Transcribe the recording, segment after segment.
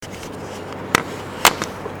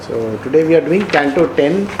So today we are doing Canto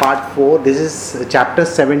 10, Part 4. This is chapter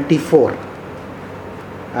 74.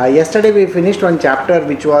 Yesterday we finished one chapter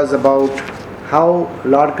which was about how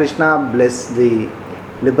Lord Krishna blessed the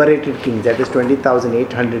liberated kings, that is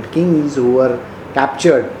 20,800 kings who were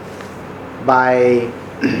captured by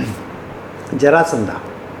Jarasandha.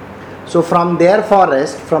 So from their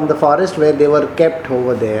forest, from the forest where they were kept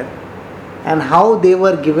over there, and how they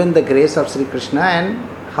were given the grace of Sri Krishna and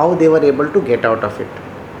how they were able to get out of it,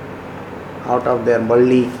 out of their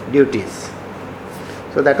worldly duties.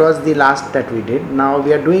 So that was the last that we did. Now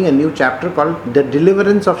we are doing a new chapter called The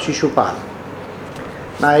Deliverance of Shishupal.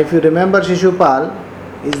 Now if you remember,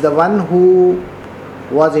 Shishupal is the one who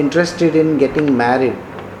was interested in getting married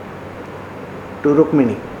to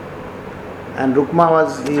Rukmini. And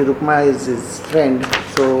Rukma is his friend.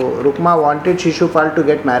 So Rukma wanted Shishupal to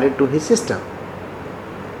get married to his sister.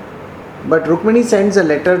 But Rukmini sends a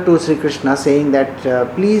letter to Sri Krishna saying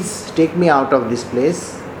that please take me out of this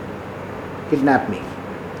place, kidnap me.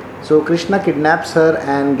 So Krishna kidnaps her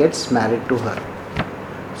and gets married to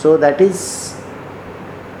her. So that is,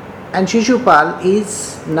 and Shishupal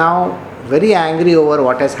is now very angry over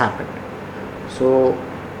what has happened. So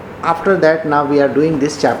after that, now we are doing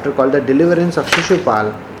this chapter called The Deliverance of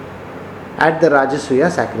Shishupal at the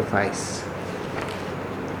Rajasuya sacrifice.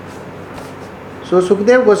 So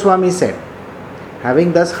Sukdev Goswami said,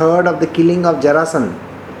 having thus heard of the killing of Jarasandha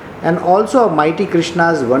and also of mighty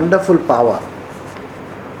Krishna's wonderful power,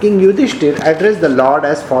 King Yudhishthir addressed the Lord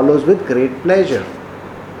as follows with great pleasure.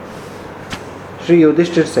 Sri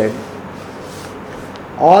Yudhishthir said,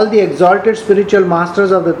 all the exalted spiritual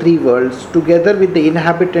masters of the three worlds, together with the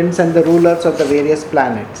inhabitants and the rulers of the various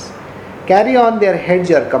planets, carry on their heads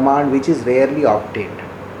your command, which is rarely obtained.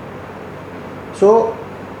 So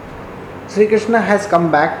Sri Krishna has come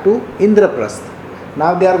back to Indraprastha.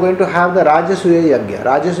 Now they are going to have the Rajasuya Yajna.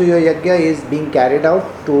 Rajasuya Yajna is being carried out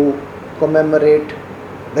to commemorate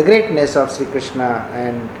the greatness of Sri Krishna,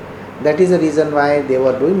 and that is the reason why they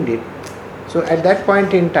were doing it. So at that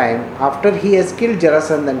point in time, after he has killed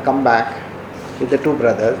Jarasandha and come back with the two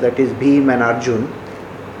brothers, that is Bhim and Arjun,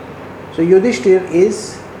 so Yudhishthir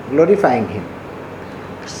is glorifying him,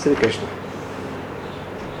 Sri Krishna.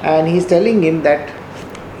 And he is telling him that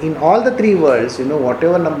in all the three worlds,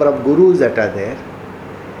 whatever number of gurus that are there,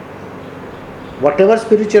 whatever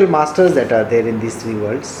spiritual masters that are there in these three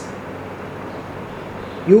worlds,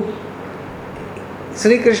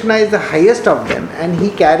 Sri Krishna is the highest of them, and he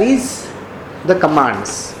carries the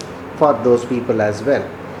commands for those people as well.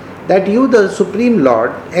 That you, the Supreme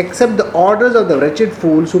Lord, accept the orders of the wretched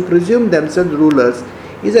fools who presume themselves rulers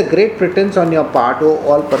is a great pretense on your part, O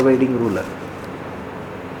all-pervading ruler,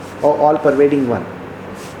 or all-pervading one.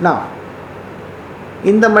 Now,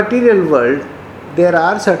 in the material world, there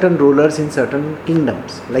are certain rulers in certain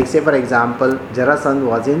kingdoms. Like say for example, Jarasandha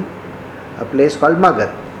was in a place called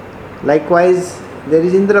Magad. Likewise, there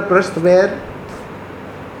is Indraprastha where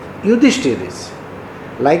Yudhishthir is.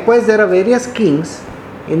 Likewise, there are various kings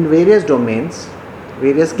in various domains,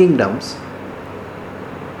 various kingdoms,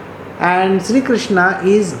 and Sri Krishna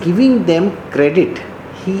is giving them credit.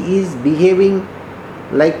 He is behaving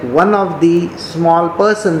like one of the small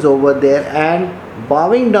persons over there and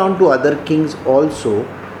bowing down to other kings also.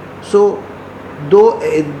 So, though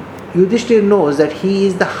Yudhishthir knows that he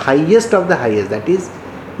is the highest of the highest, that is,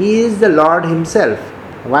 he is the Lord himself,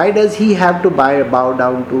 why does he have to bow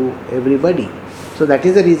down to everybody? So that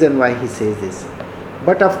is the reason why he says this.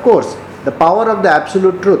 But of course, the power of the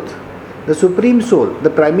absolute truth, the supreme soul, the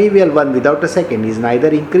primeval one without a second, is neither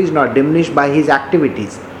increased nor diminished by his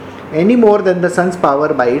activities, any more than the sun's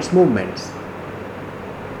power by its movements.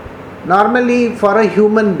 Normally, for a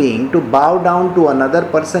human being to bow down to another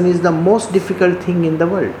person is the most difficult thing in the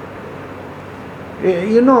world.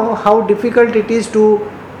 You know how difficult it is to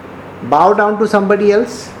bow down to somebody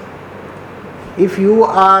else? If you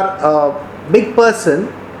are a big person,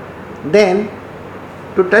 then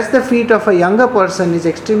to touch the feet of a younger person is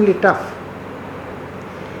extremely tough.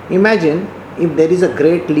 Imagine if there is a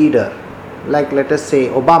great leader, like let us say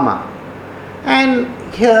Obama, and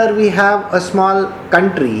here we have a small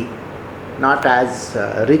country, not as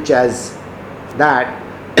rich as that,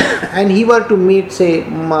 and he were to meet say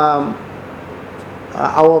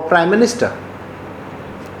our Prime Minister.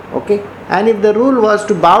 Okay, and if the rule was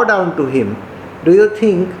to bow down to him, do you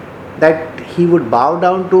think that he would bow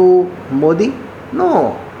down to Modi?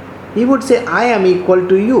 No, he would say, I am equal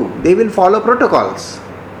to you. They will follow protocols.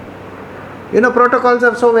 Protocols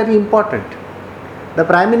are so very important. The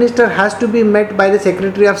Prime Minister has to be met by the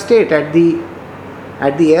Secretary of State at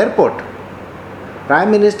the airport.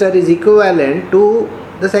 Prime Minister is equivalent to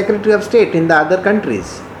the Secretary of State in the other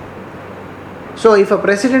countries. So if a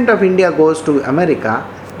president of India goes to America,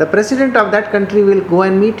 the president of that country will go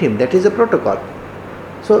and meet him. That is a protocol.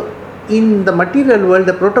 So in the material world,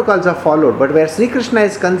 the protocols are followed, but where Sri Krishna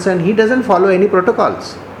is concerned, he doesn't follow any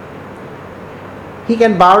protocols. He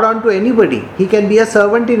can bow down to anybody. He can be a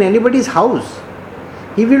servant in anybody's house.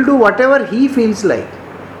 He will do whatever he feels like.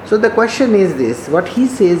 So the question is this, what he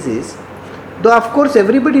says is, though of course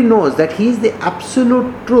everybody knows that he is the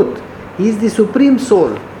absolute truth, he is the supreme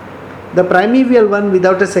soul, the primeval one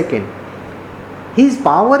without a second. His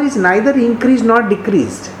power is neither increased nor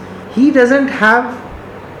decreased. He doesn't have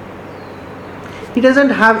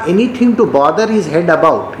anything to bother his head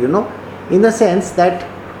about, in the sense that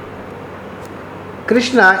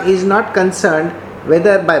Krishna is not concerned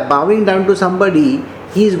whether by bowing down to somebody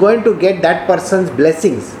he is going to get that person's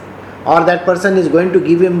blessings or that person is going to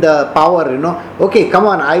give him the power, okay, come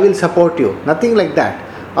on, I will support you. Nothing like that.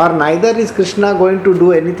 Or neither is Krishna going to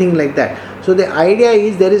do anything like that. So the idea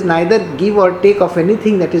is there is neither give or take of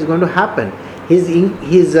anything that is going to happen. His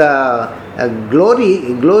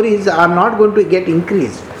glories are not going to get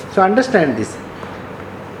increased. So understand this.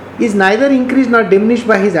 He is neither increased nor diminished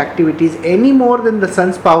by his activities any more than the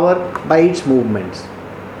sun's power by its movements.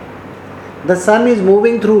 The sun is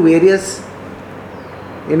moving through various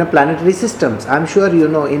planetary systems. I am sure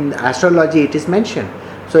in astrology it is mentioned.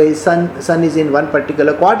 So his sun is in one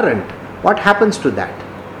particular quadrant. What happens to that?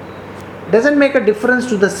 Doesn't make a difference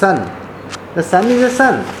to the sun. The sun is a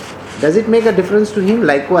sun. Does it make a difference to him?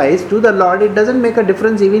 Likewise, to the Lord, it doesn't make a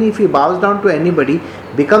difference even if he bows down to anybody,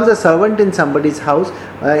 becomes a servant in somebody's house,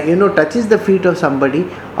 touches the feet of somebody,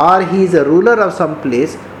 or he is a ruler of some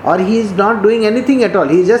place, or he is not doing anything at all.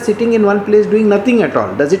 He is just sitting in one place doing nothing at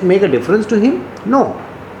all. Does it make a difference to him? No.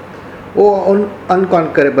 O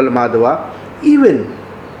unconquerable Madhava, even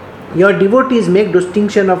your devotees make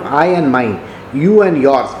distinction of I and mine, you and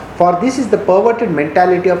yours, for this is the perverted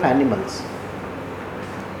mentality of animals.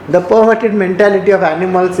 The perverted mentality of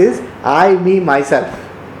animals is I, me, myself.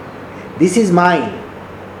 This is mine.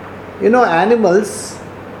 Animals,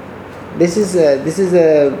 this is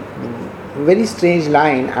a very strange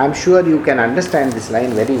line. I am sure you can understand this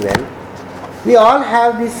line very well. We all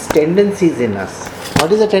have these tendencies in us.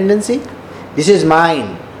 What is the tendency? This is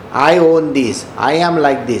mine. I own this. I am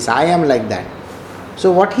like this. I am like that.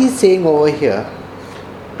 So what he is saying over here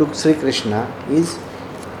to Sri Krishna is,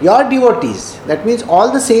 your devotees, that means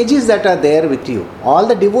all the sages that are there with you, all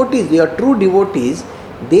the devotees, your true devotees,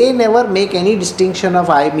 they never make any distinction of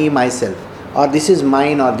I, me, myself, or this is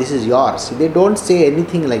mine or this is yours. They don't say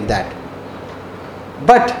anything like that.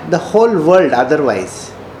 But the whole world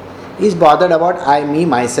otherwise is bothered about I, me,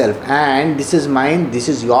 myself, and this is mine, this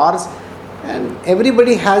is yours, and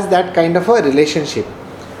everybody has that kind of a relationship.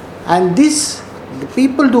 And the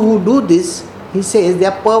people who do this, he says, they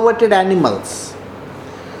are perverted animals.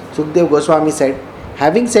 Sukadeva Goswami said,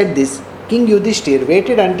 having said this, King Yudhishthir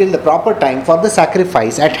waited until the proper time for the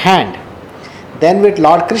sacrifice at hand. Then with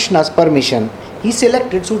Lord Krishna's permission, he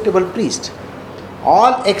selected suitable priests,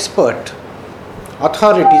 all expert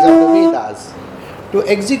authorities of the Vedas, to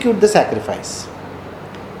execute the sacrifice.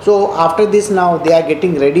 So after this now they are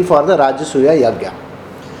getting ready for the Rajasuya Yagya.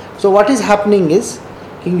 So what is happening is,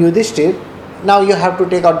 King Yudhishthir, now you have to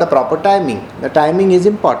take out the proper timing. The timing is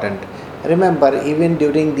important. Remember, even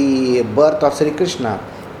during the birth of Sri Krishna,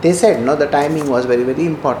 they said, the timing was very, very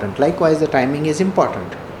important. Likewise, the timing is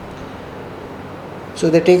important.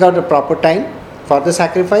 So they take out a proper time for the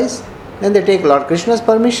sacrifice, then they take Lord Krishna's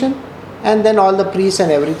permission, and then all the priests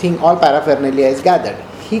and everything, all paraphernalia is gathered.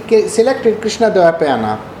 He selected Krishna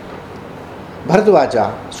Dvapayana,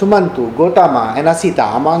 Bharadwaja, Sumantu, Gotama and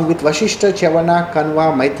Asita, along with Vashishta, Chavana,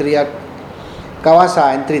 Kanva, Maitreya,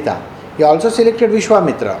 Kavasa and Trita. He also selected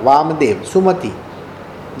Vishwamitra, Vamadev, Sumati,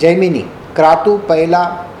 Jaimini, Kratu,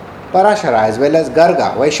 Paila, Parashara, as well as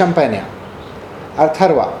Garga, Vaishampanya,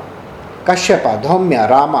 Artharva, Kashyapa, Dhaumya,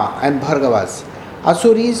 Rama and Bhargavas,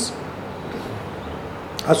 Asuri,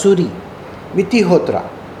 Vitihotra,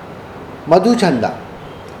 Madhuchanda,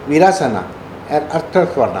 Virasana and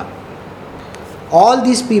Artharvarna. All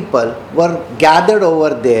these people were gathered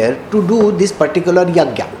over there to do this particular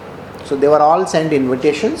yagya. So they were all sent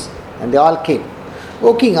invitations and they all came.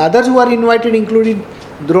 O king, others who were invited included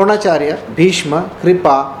Dronacharya, Bhishma,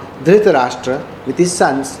 Kripa, Dhritarashtra with his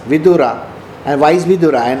sons, Vidura and wise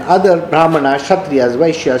Vidura and other Brahmanas, Kshatriyas,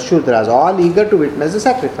 Vaishyas, Shudras, all eager to witness the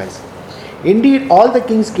sacrifice. Indeed, all the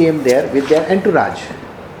kings came there with their entourage.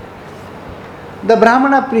 The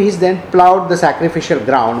Brahmana priests then ploughed the sacrificial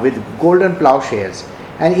ground with golden ploughshares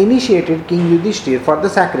and initiated King Yudhishthir for the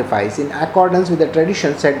sacrifice in accordance with the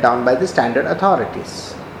tradition set down by the standard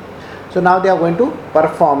authorities. So now they are going to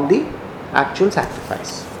perform the actual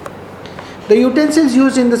sacrifice. The utensils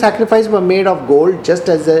used in the sacrifice were made of gold, just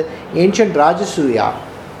as the ancient Rajasuya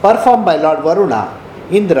performed by Lord Varuna,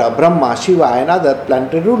 Indra, Brahma, Shiva and other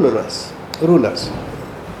planetary rulers.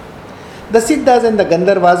 The Siddhas and the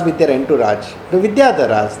Gandharvas with their entourage, the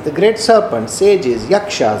Vidyadharas, the great serpents, sages,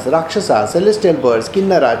 yakshas, rakshasas, celestial birds,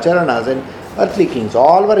 kinnara, charanas and earthly kings,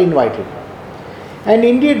 all were invited. And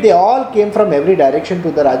indeed they all came from every direction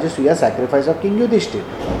to the Rajasuya sacrifice of King Yudhishthir,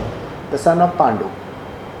 the son of Pandu.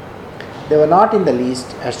 They were not in the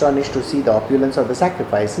least astonished to see the opulence of the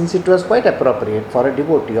sacrifice, since it was quite appropriate for a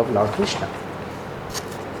devotee of Lord Krishna.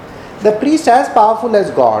 The priests, as powerful as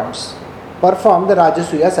gods, performed the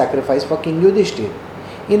Rajasuya sacrifice for King Yudhishthir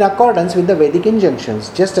in accordance with the Vedic injunctions,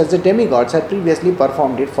 just as the demigods had previously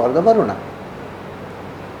performed it for the Varuna.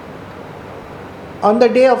 On the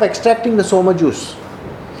day of extracting the Soma juice,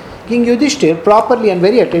 King Yudhishthir properly and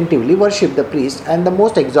very attentively worshipped the priest and the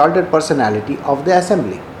most exalted personality of the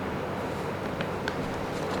assembly.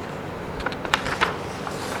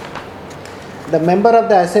 The member of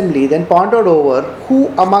the assembly then pondered over who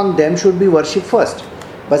among them should be worshipped first.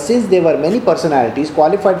 But since there were many personalities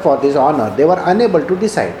qualified for this honor, they were unable to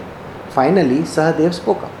decide. Finally, Sahadev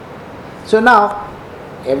spoke up. So now,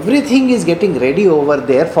 everything is getting ready over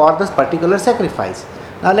there for this particular sacrifice.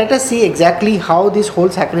 Now let us see exactly how this whole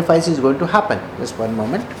sacrifice is going to happen. Just one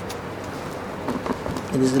moment.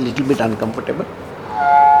 It is a little bit uncomfortable.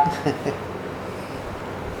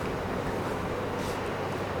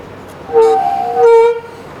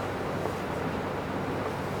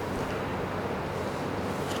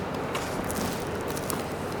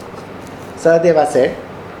 Sahadeva said,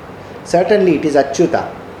 certainly it is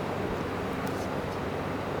Achyuta,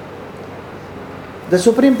 the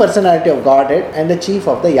Supreme Personality of Godhead and the chief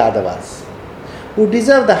of the Yadavas, who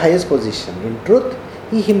deserve the highest position. In truth,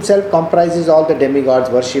 he himself comprises all the demigods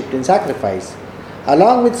worshipped in sacrifice,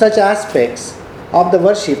 along with such aspects of the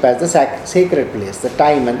worship as the sacred place, the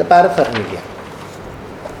time and the paraphernalia.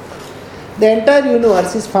 The entire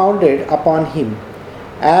universe is founded upon him,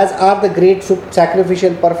 as are the great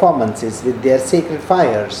sacrificial performances with their sacred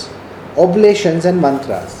fires, oblations and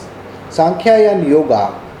mantras. Sankhya and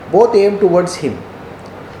Yoga both aim towards him,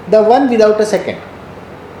 the one without a second.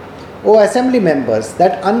 O assembly members,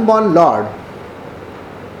 that unborn Lord,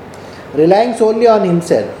 relying solely on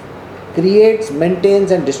himself, creates,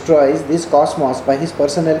 maintains and destroys this cosmos by his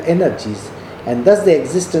personal energies, and thus the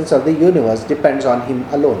existence of the universe depends on him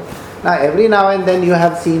alone. Now every now and then you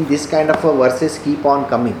have seen this kind of a verses keep on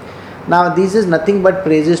coming. Now this is nothing but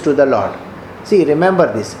praises to the Lord. See,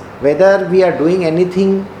 remember this, whether we are doing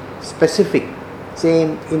anything specific,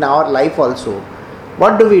 say in our life also,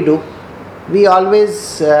 what do? We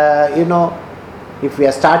always, if we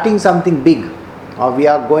are starting something big, or we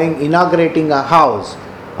are inaugurating a house,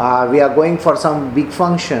 we are going for some big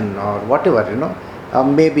function or whatever,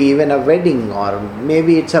 maybe even a wedding, or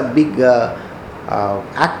maybe it's a big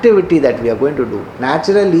activity that we are going to do.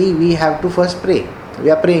 Naturally, we have to first pray. We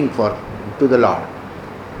are praying to the Lord.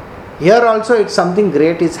 Here also, it's something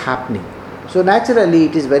great is happening. So naturally,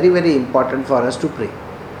 it is very, very important for us to pray.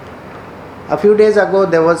 A few days ago,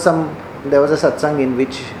 there was a satsang in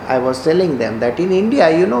which I was telling them that in India,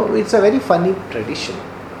 it's a very funny tradition.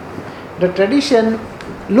 The tradition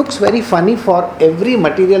looks very funny for every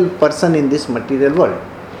material person in this material world.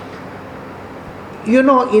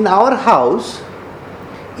 In our house,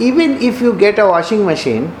 even if you get a washing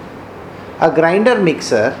machine, a grinder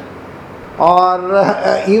mixer, or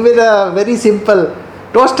even a very simple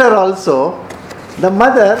toaster also, the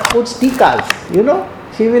mother puts tikas,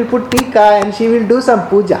 she will put tika and she will do some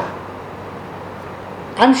puja.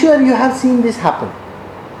 I'm sure you have seen this happen.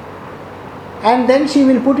 And then she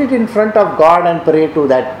will put it in front of God and pray to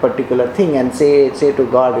that particular thing and say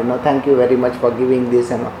to God, thank you very much for giving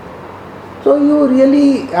this and all. So you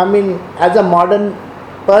really, as a modern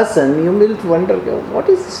person, you will wonder, what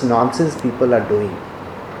is this nonsense people are doing?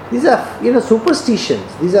 These are,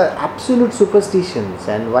 superstitions. These are absolute superstitions.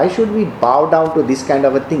 And why should we bow down to this kind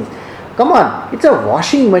of a thing? Come on, it's a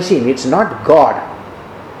washing machine. It's not God.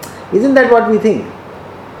 Isn't that what we think?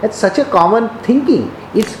 It's such a common thinking.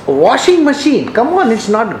 It's a washing machine. Come on, it's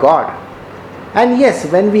not God. And yes,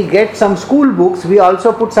 when we get some school books, we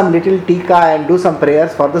also put some little tika and do some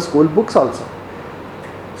prayers for the school books also.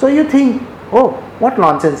 So you think, oh, what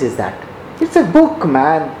nonsense is that? It's a book,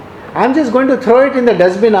 man. I'm just going to throw it in the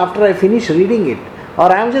dustbin after I finish reading it.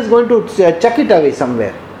 Or I'm just going to chuck it away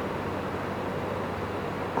somewhere.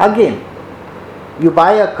 Again, you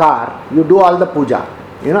buy a car, you do all the puja.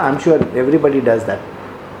 I'm sure everybody does that.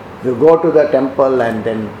 You go to the temple and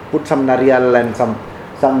then put some nariyal and some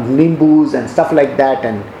limbus and stuff like that,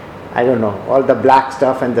 and I don't know, all the black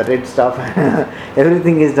stuff and the red stuff,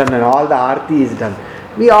 everything is done and all the arti is done.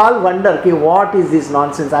 We all wonder, okay, what is this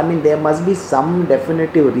nonsense? I mean, there must be some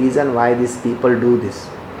definitive reason why these people do this.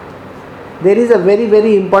 There is a very,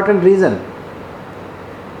 very important reason.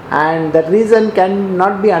 And that reason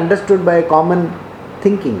cannot be understood by common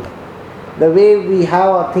thinking. The way we have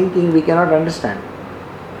our thinking, we cannot understand.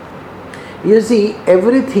 You see,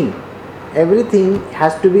 everything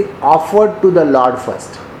has to be offered to the Lord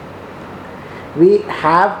first. We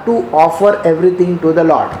have to offer everything to the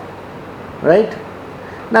Lord. Right?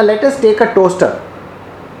 Now let us take a toaster.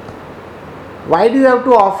 Why do you have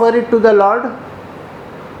to offer it to the Lord?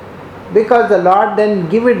 Because the Lord then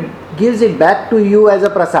gives it back to you as a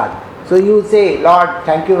prasad. So you say, Lord,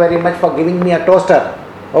 thank you very much for giving me a toaster.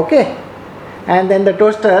 Okay? And then the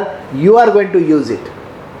toaster, you are going to use it.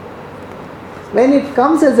 When it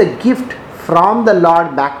comes as a gift from the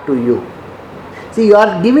Lord back to you, see, you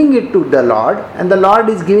are giving it to the Lord and the Lord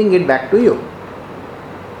is giving it back to you.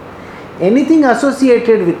 Anything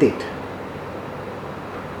associated with it,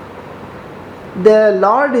 the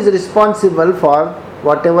Lord is responsible for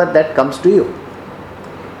whatever that comes to you.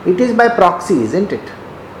 It is by proxy, isn't it?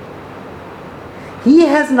 He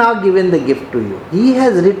has now given the gift to you. He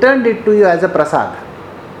has returned it to you as a prasad.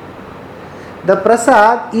 The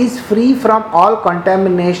prasad is free from all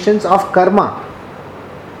contaminations of karma.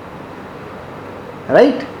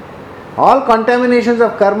 Right? All contaminations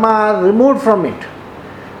of karma are removed from it.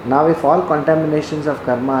 Now if all contaminations of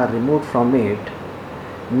karma are removed from it,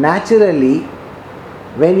 naturally,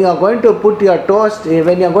 when you are going to put your toast,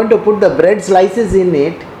 when you are going to put the bread slices in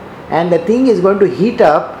it and the thing is going to heat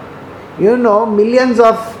up, millions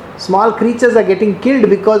of small creatures are getting killed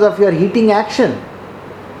because of your heating action.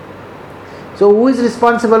 So who is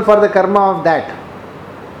responsible for the karma of that?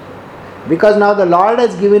 Because now the Lord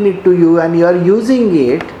has given it to you and you are using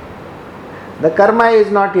it, the karma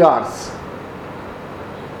is not yours.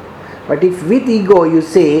 But if with ego you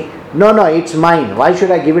say, no, it's mine, why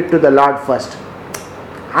should I give it to the Lord first?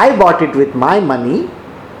 I bought it with my money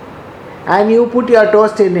and you put your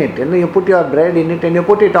toast in it, you put your bread in it and you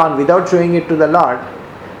put it on without showing it to the Lord.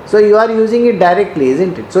 So you are using it directly,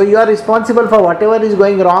 isn't it? So you are responsible for whatever is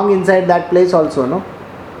going wrong inside that place also, no?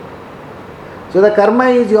 So the karma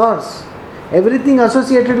is yours. Everything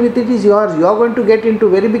associated with it is yours. You are going to get into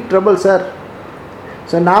very big trouble, sir.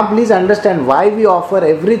 So now please understand why we offer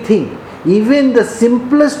everything. Even the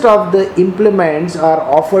simplest of the implements are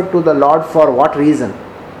offered to the Lord for what reason?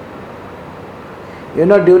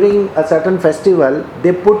 During a certain festival,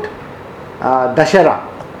 they put Dashara.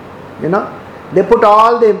 They put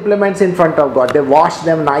all the implements in front of God. They wash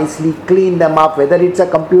them nicely, clean them up, whether it's a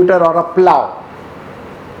computer or a plow.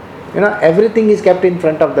 Everything is kept in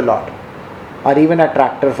front of the Lord. Or even a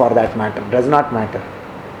tractor for that matter. Does not matter.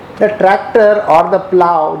 The tractor or the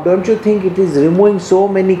plow, don't you think it is removing so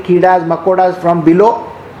many kidas, makodas from below?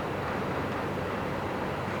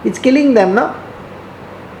 It's killing them, no?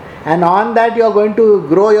 And on that you are going to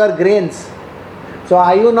grow your grains. So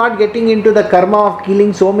are you not getting into the karma of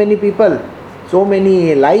killing so many people? So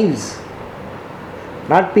many lives?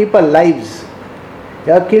 Not people, lives.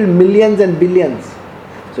 You have killed millions and billions.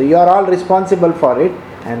 So you are all responsible for it.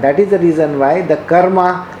 And that is the reason why the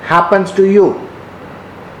karma happens to you.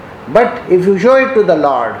 But if you show it to the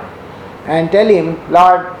Lord and tell Him,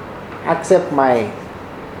 Lord, accept my,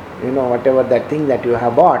 whatever that thing that you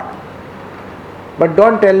have bought. But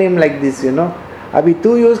don't tell Him like this, अभी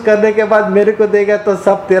तू use करने के बाद मेरे को देगा तो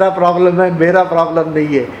सब तेरा प्रॉब्लम है, मेरा प्रॉब्लम नहीं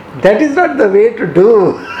है. That is not the way to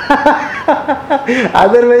do.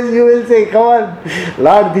 Otherwise you will say, come on,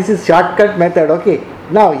 Lord, this is shortcut method. Okay,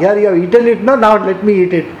 now here you have eaten it, no, now let me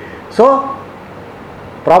eat it. So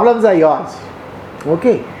problems are yours.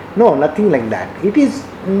 Okay, no, nothing like that. It is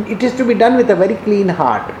to be done with a very clean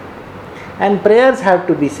heart. And prayers have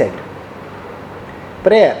to be said.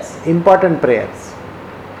 Prayers, important prayers.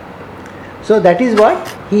 So that is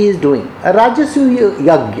what he is doing. A Rajasu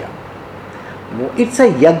Yagya. It's a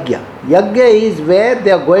Yagya. Yagya is where they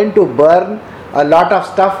are going to burn a lot of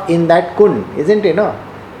stuff in that kund, isn't it? No?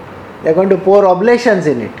 They are going to pour oblations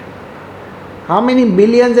in it. How many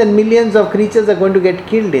billions and millions of creatures are going to get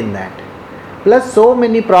killed in that? Plus so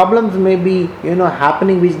many problems may be,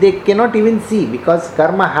 happening which they cannot even see because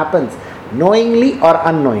karma happens knowingly or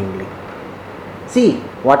unknowingly. See,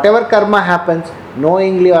 whatever karma happens,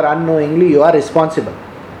 knowingly or unknowingly, you are responsible.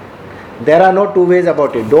 There are no two ways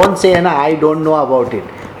about it. Don't say, I don't know about it.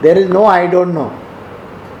 There is no I don't know.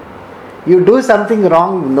 You do something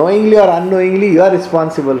wrong, knowingly or unknowingly, you are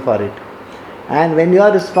responsible for it. And when you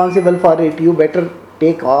are responsible for it, you better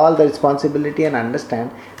take all the responsibility and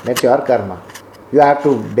understand that's your karma. You have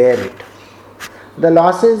to bear it. The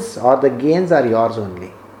losses or the gains are yours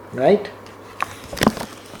only. Right?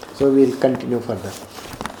 So we will continue further.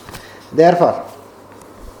 Therefore,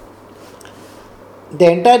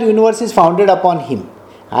 the entire universe is founded upon him,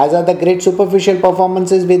 as are the great superficial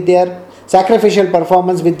performances with their sacrificial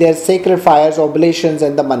performance with their sacred fires, oblations,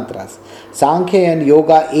 and the mantras. Sankhya and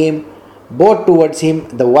Yoga aim both towards him,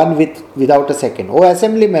 the one without a second. O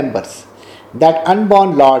assembly members, that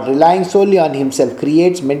unborn Lord, relying solely on himself,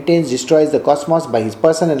 creates, maintains, destroys the cosmos by his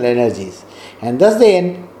personal energies, and thus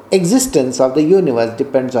the existence of the universe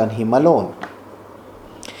depends on him alone.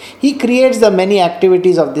 He creates the many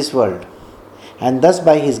activities of this world, and thus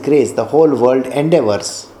by his grace the whole world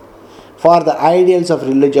endeavors for the ideals of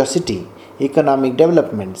religiosity, economic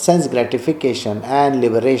development, sense gratification, and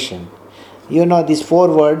liberation. You know, these four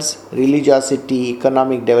words, religiosity,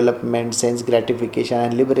 economic development, sense gratification,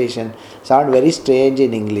 and liberation, sound very strange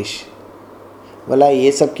in English. बोला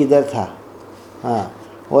ये सब किधर था? हाँ,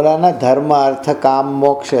 बोला ना धर्म अर्थ काम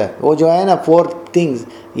मोक्ष, वो जो है ना four things,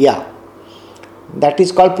 yeah, that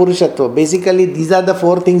is called Purushatva. Basically, these are the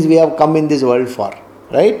four things we have come in this world for,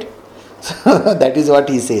 right? So that is what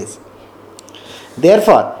he says.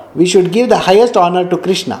 Therefore, we should give the highest honor to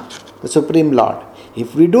Krishna, the Supreme Lord.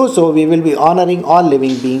 If we do so, we will be honoring all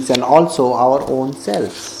living beings and also our own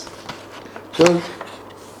selves. So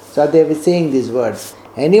Sadhdev is saying these words.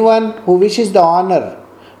 Anyone who wishes the honor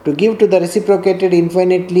to give to the reciprocated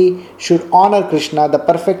infinitely should honor Krishna, the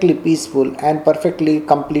perfectly peaceful and perfectly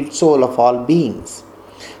complete soul of all beings,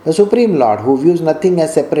 the Supreme Lord, who views nothing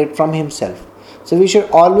as separate from himself. So we should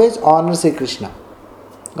always honor Sri Krishna.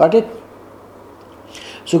 Got it?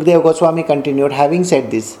 Sukadeva Goswami continued, having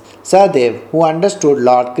said this, Sahadev, who understood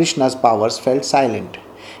Lord Krishna's powers, felt silent.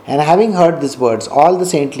 And having heard these words, all the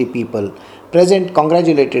saintly people present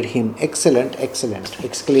congratulated him, excellent, excellent,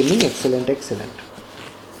 exclaiming, excellent, excellent.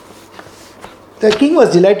 The king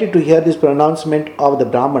was delighted to hear this pronouncement of the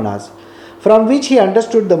Brahmanas, from which he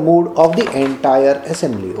understood the mood of the entire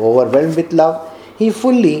assembly. Overwhelmed with love, he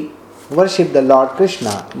fully worshipped the Lord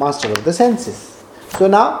Krishna, master of the senses. So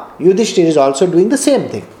now Yudhishthira is also doing the same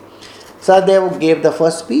thing. Sahadev gave the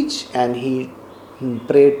first speech and he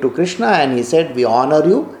prayed to Krishna and he said, we honor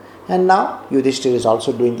you. And now Yudhishthira is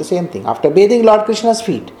also doing the same thing. After bathing Lord Krishna's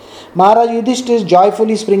feet, Maharaj Yudhishthira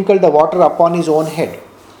joyfully sprinkled the water upon his own head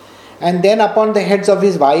and then upon the heads of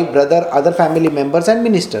his wife, brother, other family members and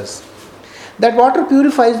ministers. That water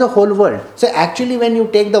purifies the whole world. So actually when you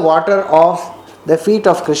take the water off the feet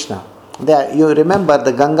of Krishna, you remember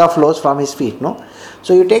the Ganga flows from his feet, no?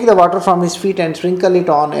 So you take the water from his feet and sprinkle it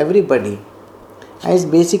on everybody. And it's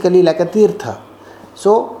basically like a tirtha.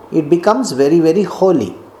 So it becomes very, very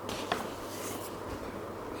holy.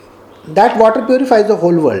 That water purifies the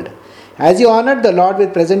whole world. As he honored the Lord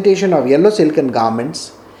with presentation of yellow silken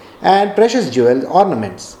garments and precious jewel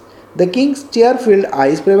ornaments, the king's tear-filled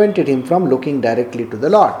eyes prevented him from looking directly to the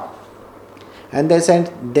Lord. And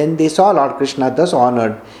then they saw Lord Krishna thus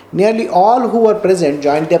honored. Nearly all who were present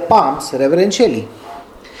joined their palms reverentially,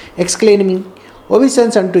 exclaiming,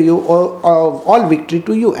 obeisance unto you, all victory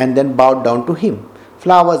to you, and then bowed down to him.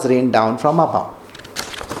 Flowers rained down from above.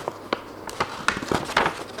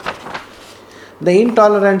 The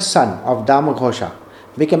intolerant son of Damaghosha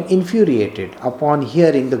became infuriated upon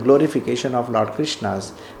hearing the glorification of Lord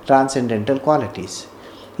Krishna's transcendental qualities.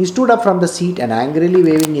 He stood up from the seat and angrily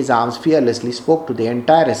waving his arms fearlessly spoke to the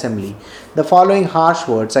entire assembly the following harsh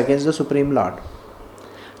words against the Supreme Lord.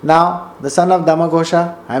 Now, the son of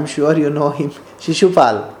Damaghosha, I am sure you know him,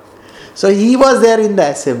 Shishupal. So he was there in the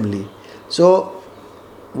assembly. So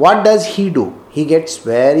what does he do? He gets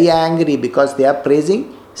very angry because they are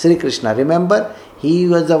praising Sri Krishna. Remember, he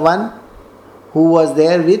was the one who was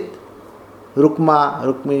there with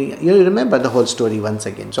Rukmini. You remember the whole story once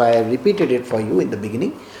again. So I have repeated it for you in the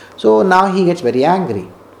beginning. So now he gets very angry.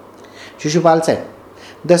 Shishupal said,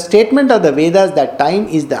 the statement of the Vedas that time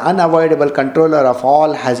is the unavoidable controller of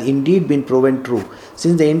all has indeed been proven true,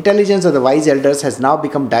 since the intelligence of the wise elders has now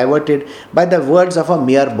become diverted by the words of a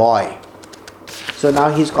mere boy. So now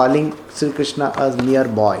he is calling Sri Krishna a mere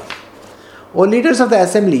boy. O leaders of the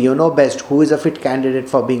assembly, you know best who is a fit candidate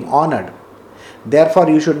for being honored. Therefore,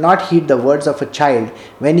 you should not heed the words of a child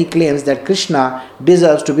when he claims that Krishna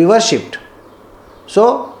deserves to be worshipped.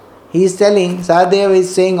 So, he is telling, Sahadev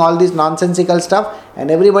is saying all this nonsensical stuff and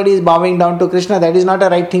everybody is bowing down to Krishna. That is not a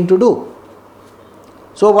right thing to do.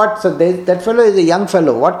 So what? So that fellow is a young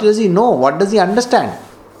fellow. What does he know? What does he understand?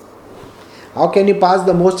 How can he pass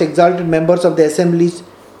the most exalted members of the assembly's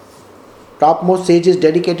topmost sages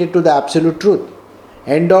dedicated to the absolute truth,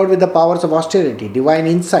 endowed with the powers of austerity, divine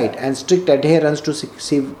insight and strict adherence to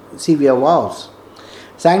severe vows?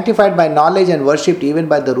 sanctified by knowledge and worshipped even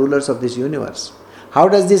by the rulers of this universe. How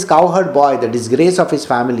does this cowherd boy, the disgrace of his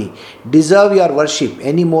family, deserve your worship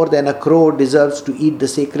any more than a crow deserves to eat the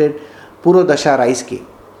sacred Purodasha rice cake?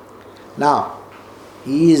 Now,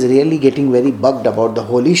 he is really getting very bugged about the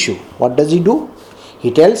whole issue. What does he do?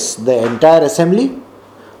 He tells the entire assembly,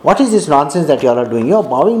 what is this nonsense that you all are doing? You are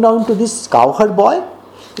bowing down to this cowherd boy?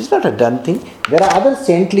 It's not a done thing. There are other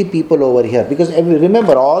saintly people over here. Because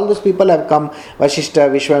remember, all those people have come, Vashishta,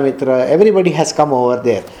 Vishwamitra, everybody has come over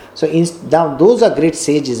there. So now those are great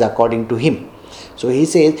sages according to him. So he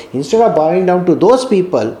says, instead of bowing down to those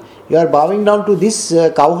people, you are bowing down to this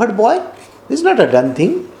cowherd boy? This is not a done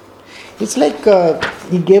thing. It's like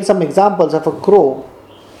he gave some examples of a crow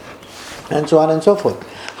and so on and so forth.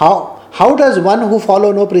 How does one who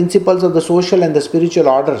follow no principles of the social and the spiritual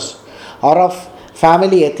orders or of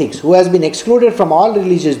family ethics, who has been excluded from all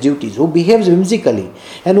religious duties, who behaves whimsically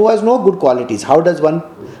and who has no good qualities, how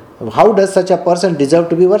does such a person deserve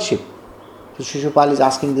to be worshipped? So Shishupal is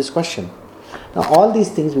asking this question. Now all these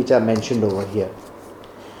things which are mentioned over here,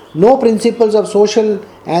 no principles of social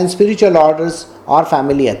and spiritual orders or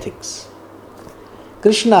family ethics.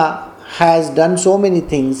 Krishna has done so many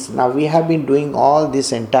things. Now we have been doing all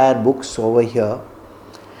these entire books over here,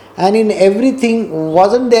 and in everything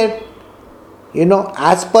wasn't there,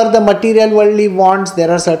 as per the material worldly wants, there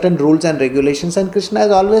are certain rules and regulations, and Krishna has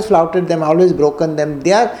always flouted them, always broken them.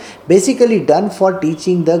 They are basically done for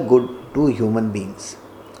teaching the good to human beings.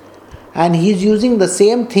 And he is using the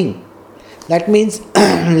same thing. That means,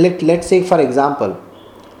 let's say for example,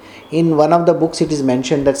 in one of the books it is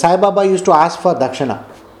mentioned that Sai Baba used to ask for dakshana.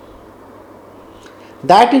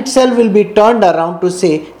 That itself will be turned around to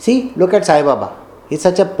say, see, look at Sai Baba. He's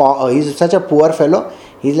such a poor fellow.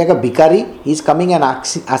 He's like a bhikari. He's coming and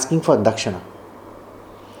asking for dakshana.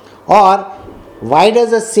 Or, why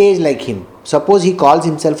does a sage like him, suppose he calls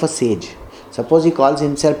himself a sage, suppose he calls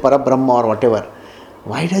himself Parabrahma or whatever,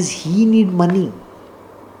 why does he need money?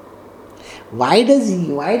 Why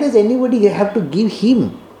does anybody have to give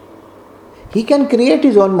him? He can create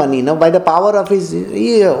his own money, by the power of his,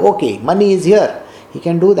 money is here. He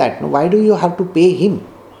can do that. Why do you have to pay him?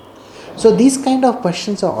 So these kind of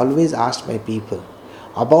questions are always asked by people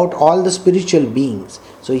about all the spiritual beings.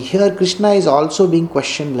 So here Krishna is also being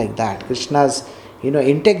questioned like that. Krishna's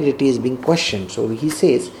integrity is being questioned. So he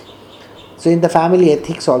says, so in the family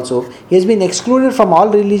ethics also, he has been excluded from all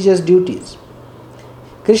religious duties.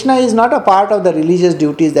 Krishna is not a part of the religious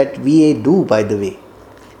duties that we do, by the way.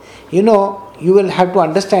 You will have to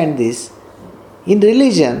understand this. In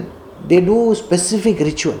religion, they do specific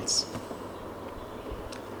rituals.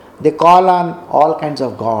 They call on all kinds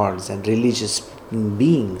of gods and religious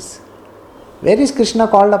beings. Where is Krishna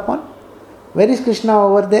called upon? Where is Krishna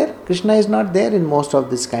over there? Krishna is not there in most of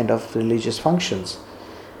this kind of religious functions.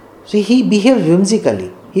 See, he behaves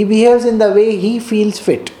whimsically. He behaves in the way he feels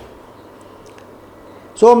fit.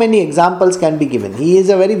 So many examples can be given. He is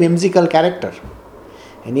a very whimsical character.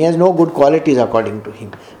 And he has no good qualities according to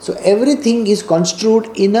him. So everything is construed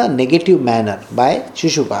in a negative manner by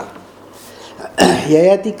Shishupal.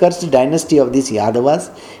 Yayati cursed the dynasty of these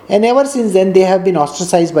Yadavas, and ever since then they have been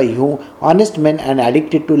ostracized by honest men and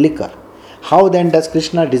addicted to liquor. How then does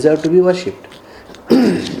Krishna deserve to be worshipped?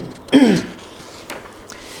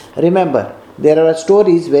 Remember, there are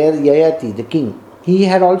stories where Yayati, the king, he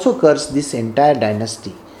had also cursed this entire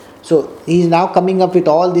dynasty. So he is now coming up with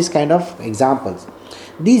all these kind of examples.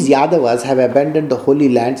 These Yadavas have abandoned the holy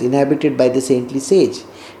lands inhabited by the saintly sage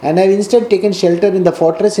and have instead taken shelter in the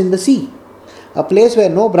fortress in the sea, a place where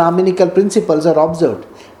no Brahminical principles are observed.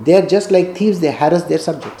 They are just like thieves, they harass their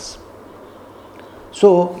subjects.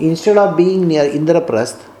 So instead of being near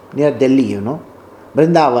Indraprasth, near Delhi,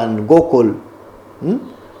 Vrindavan, Gokul,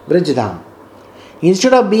 Brijdham,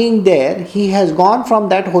 instead of being there, he has gone from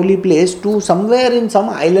that holy place to somewhere in some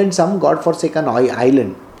island, some god-forsaken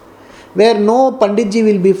island, where no Panditji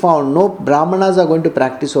will be found, no Brahmanas are going to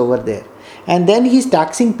practice over there. And then he is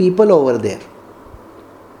taxing people over there.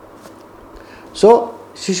 So,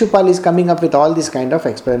 Shishupal is coming up with all these kind of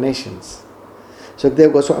explanations.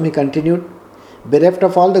 Sukadeva Goswami continued, bereft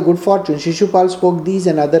of all the good fortune, Shishupal spoke these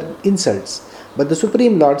and other insults. But the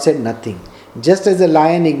Supreme Lord said nothing, just as a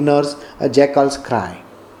lion ignores a jackal's cry.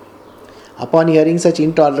 Upon hearing such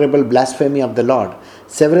intolerable blasphemy of the Lord,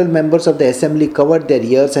 several members of the assembly covered their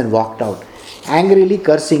ears and walked out, angrily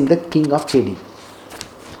cursing the king of Chedi.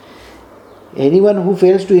 Anyone who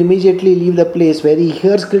fails to immediately leave the place where he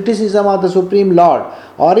hears criticism of the Supreme Lord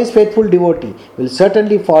or his faithful devotee will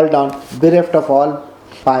certainly fall down bereft of all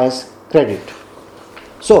pious credit.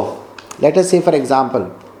 So, let us say for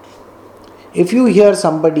example, if you hear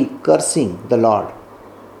somebody cursing the Lord,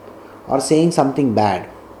 or saying something bad.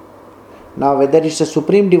 Now, whether it's a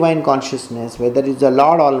supreme divine consciousness, whether it's the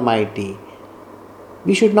Lord Almighty,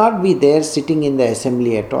 we should not be there sitting in the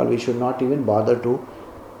assembly at all. We should not even bother to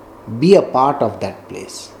be a part of that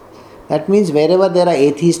place. That means wherever there are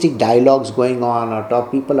atheistic dialogues going on, or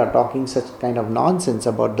people are talking such kind of nonsense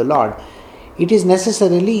about the Lord, it is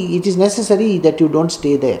necessary that you don't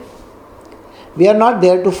stay there. We are not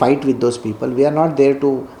there to fight with those people. We are not there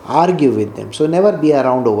to argue with them. So never be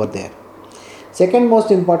around over there. Second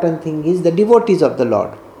most important thing is the devotees of the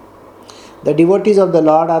Lord. The devotees of the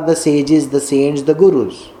Lord are the sages, the saints, the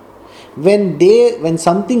gurus. When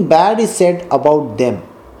something bad is said about them,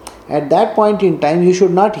 at that point in time you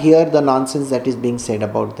should not hear the nonsense that is being said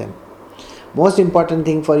about them. Most important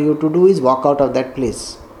thing for you to do is walk out of that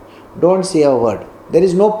place. Don't say a word. There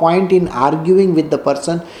is no point in arguing with the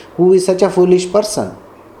person who is such a foolish person.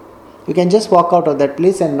 You can just walk out of that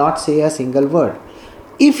place and not say a single word.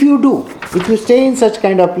 If you stay in such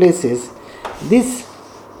kind of places,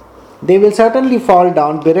 they will certainly fall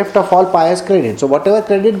down bereft of all pious credit. So whatever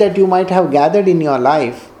credit that you might have gathered in your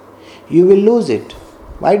life, you will lose it.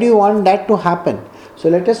 Why do you want that to happen? So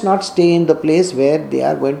let us not stay in the place where they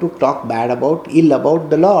are going to talk ill about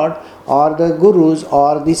the Lord or the gurus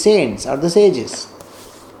or the saints or the sages.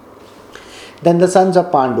 Then the sons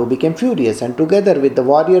of Pandu became furious, and together with the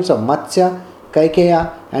warriors of Matsya,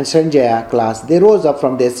 Kaikeya and Sanjaya class, they rose up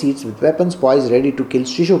from their seats with weapons poised ready to kill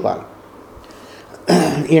Shishupal.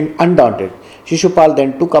 Undaunted, Shishupal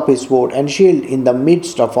then took up his sword and shield in the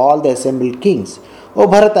midst of all the assembled kings, O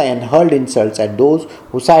Bharata, and hurled insults at those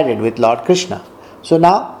who sided with Lord Krishna. So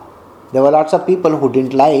now, there were lots of people who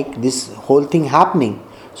didn't like this whole thing happening.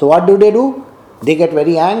 So what do? They get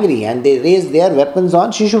very angry and they raise their weapons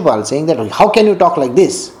on Shishupal, saying that, how can you talk like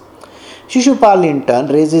this? Shishupal in turn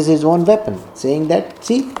raises his own weapon, saying that,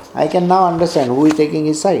 see, I can now understand who is taking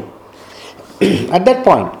his side. At that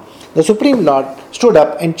point, the Supreme Lord stood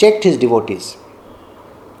up and checked his devotees.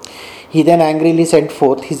 He then angrily sent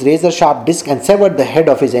forth his razor-sharp disc and severed the head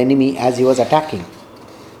of his enemy as he was attacking.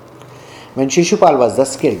 When Shishupal was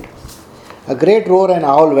thus killed, a great roar and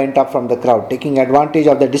howl went up from the crowd. Taking advantage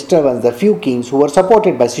of the disturbance, the few kings who were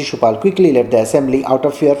supported by Shishupal quickly left the assembly out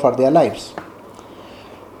of fear for their lives.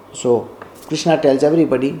 So Krishna tells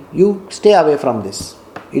everybody, you stay away from this.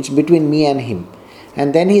 It's between me and him.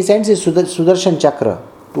 And then he sends his Sudarshan Chakra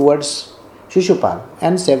towards Shishupal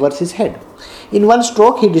and severs his head. In one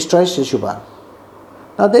stroke, he destroys Shishupal.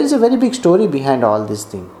 Now there is a very big story behind all this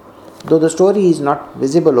thing. Though the story is not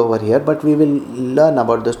visible over here, but we will learn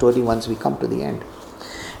about the story once we come to the end.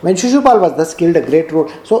 When Shishupal was thus killed, a great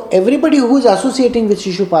roar. So everybody who is associating with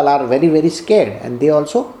Shishupal are very, very scared, and they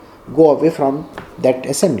also go away from that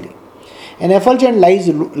assembly. An effulgent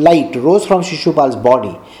light rose from Shishupal's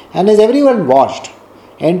body, and as everyone watched,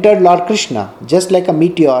 entered Lord Krishna, just like a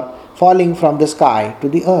meteor falling from the sky to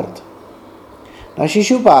the earth. Now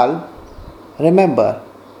Shishupal, remember,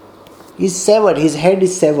 is severed, his head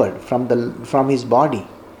is severed from his body.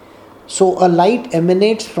 So a light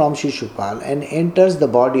emanates from Shishupal and enters the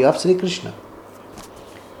body of Sri Krishna.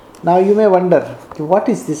 Now you may wonder, what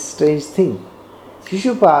is this strange thing?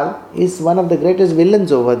 Shishupal is one of the greatest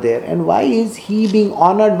villains over there, and why is he being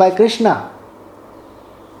honored by Krishna?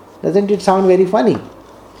 Doesn't it sound very funny?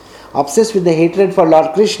 Obsessed with the hatred for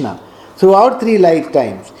Lord Krishna, throughout 3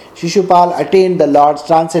 lifetimes, Shishupal attained the Lord's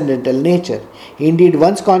transcendental nature. Indeed,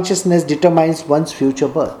 one's consciousness determines one's future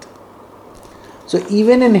birth. So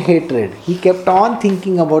even in hatred, he kept on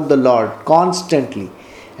thinking about the Lord constantly.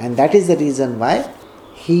 And that is the reason why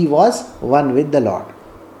he was one with the Lord.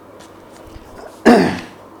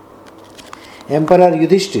 Emperor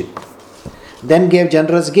Yudhishthir then gave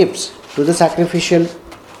generous gifts to the sacrificial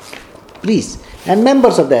priests and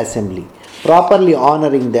members of the assembly, properly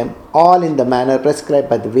honoring them all in the manner prescribed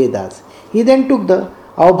by the Vedas. He then took the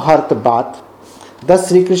Avbharta bath. Thus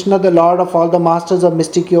Sri Krishna, the Lord of all the masters of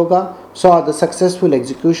mystic yoga, saw the successful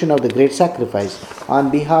execution of the great sacrifice on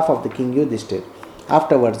behalf of the king Yudhishthir.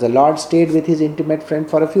 Afterwards, the Lord stayed with his intimate friend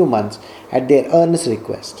for a few months at their earnest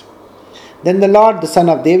request. Then the Lord, the son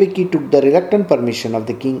of Devaki, took the reluctant permission of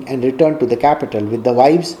the king and returned to the capital with the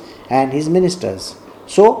wives and his ministers.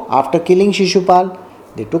 So, after killing Shishupal,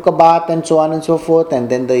 they took a bath and so on and so forth, and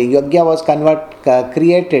then the yajna was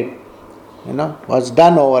was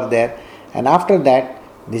done over there. And after that,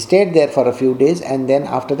 they stayed there for a few days, and then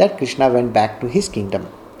after that, Krishna went back to his kingdom.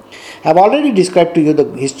 I have already described to you the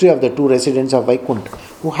history of the 2 residents of Vaikuntha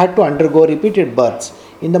who had to undergo repeated births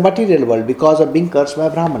in the material world because of being cursed by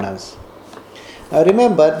Brahmanas.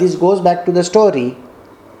 Remember, this goes back to the story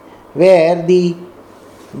where the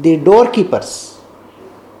doorkeepers,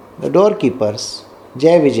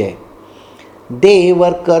 Jai Vijay, they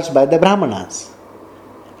were cursed by the Brahmanas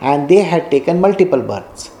and they had taken multiple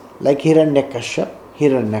births, like Hiranyaksha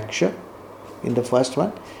in the first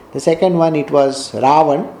one. The second one, it was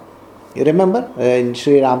Ravan. You remember in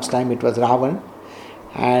Sri Ram's time it was Ravan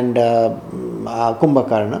and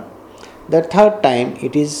Kumbhakarna. The third time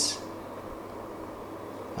it is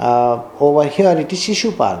over here it is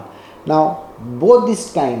Shishupal. Now both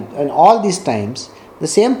this time and all these times the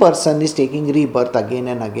same person is taking rebirth again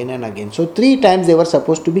and again and again. So 3 times they were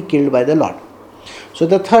supposed to be killed by the Lord. So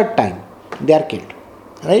the third time they are killed,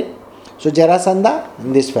 right? So Jarasandha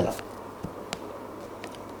and this fellow.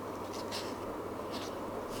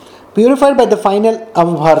 Purified by the final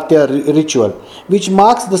Avbhartya ritual, which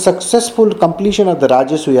marks the successful completion of the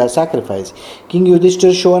Rajasuya sacrifice, King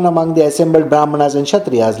Yudhishthira is shown among the assembled Brahmanas and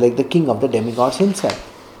Kshatriyas like the king of the demigods himself.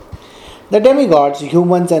 The demigods,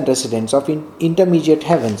 humans and residents of intermediate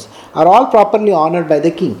heavens are all properly honored by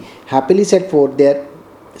the king, happily set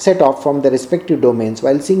off from their respective domains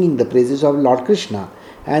while singing the praises of Lord Krishna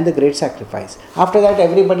and the great sacrifice. After that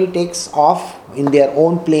everybody takes off in their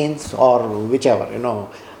own planes or whichever,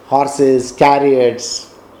 horses,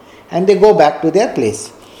 chariots, and they go back to their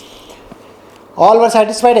place. All were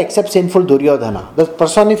satisfied except sinful Duryodhana, the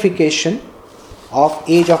personification of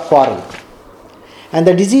age of quarrel and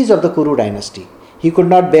the disease of the Kuru dynasty. He could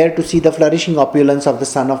not bear to see the flourishing opulence of the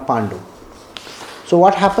son of Pandu. So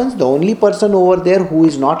what happens? The only person over there who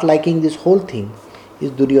is not liking this whole thing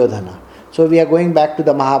is Duryodhana. So we are going back to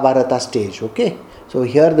the Mahabharata stage, okay? So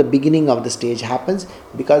here the beginning of the stage happens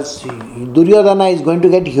because Duryodhana is going to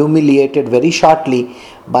get humiliated very shortly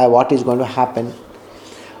by what is going to happen.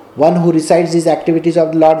 One who recites these activities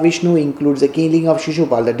of the Lord Vishnu includes the killing of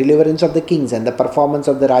Shishupal, the deliverance of the kings and the performance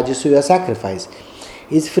of the Rajasuya sacrifice,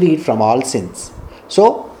 is freed from all sins.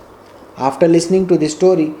 So, after listening to this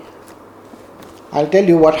story, I'll tell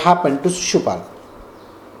you what happened to Shishupal.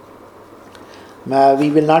 We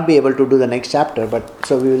will not be able to do the next chapter,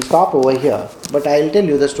 so we will stop over here. But I will tell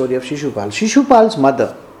you the story of Shishupal. Shishupal's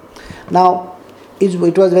mother. Now,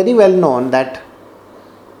 it was very well known that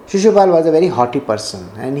Shishupal was a very haughty person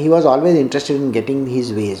and he was always interested in getting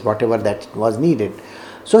his ways, whatever that was needed.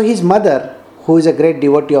 So his mother, who is a great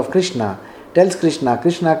devotee of Krishna, tells Krishna,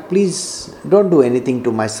 Krishna, please don't do anything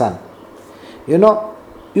to my son.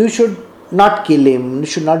 You should not kill him, you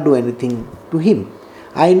should not do anything to him.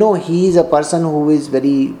 I know he is a person who is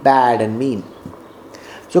very bad and mean.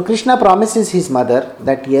 So Krishna promises his mother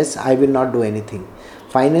that yes, I will not do anything.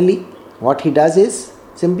 Finally, what he does is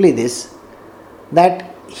simply this,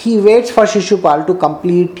 that he waits for Shishupal to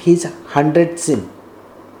complete his 100th sin.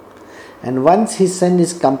 And once his sin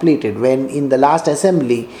is completed, when in the last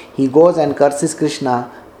assembly he goes and curses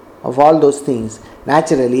Krishna of all those things,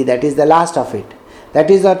 naturally that is the last of it. That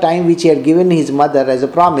is the time which he had given his mother as a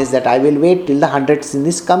promise that I will wait till the 100th sin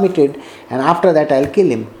is committed and after that I will kill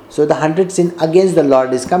him. So the 100th sin against the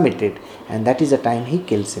Lord is committed and that is the time he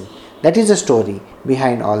kills him. That is the story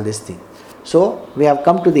behind all this thing. So we have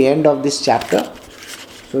come to the end of this chapter.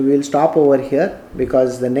 So we will stop over here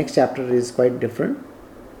because the next chapter is quite different.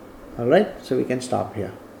 Alright, so we can stop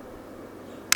here.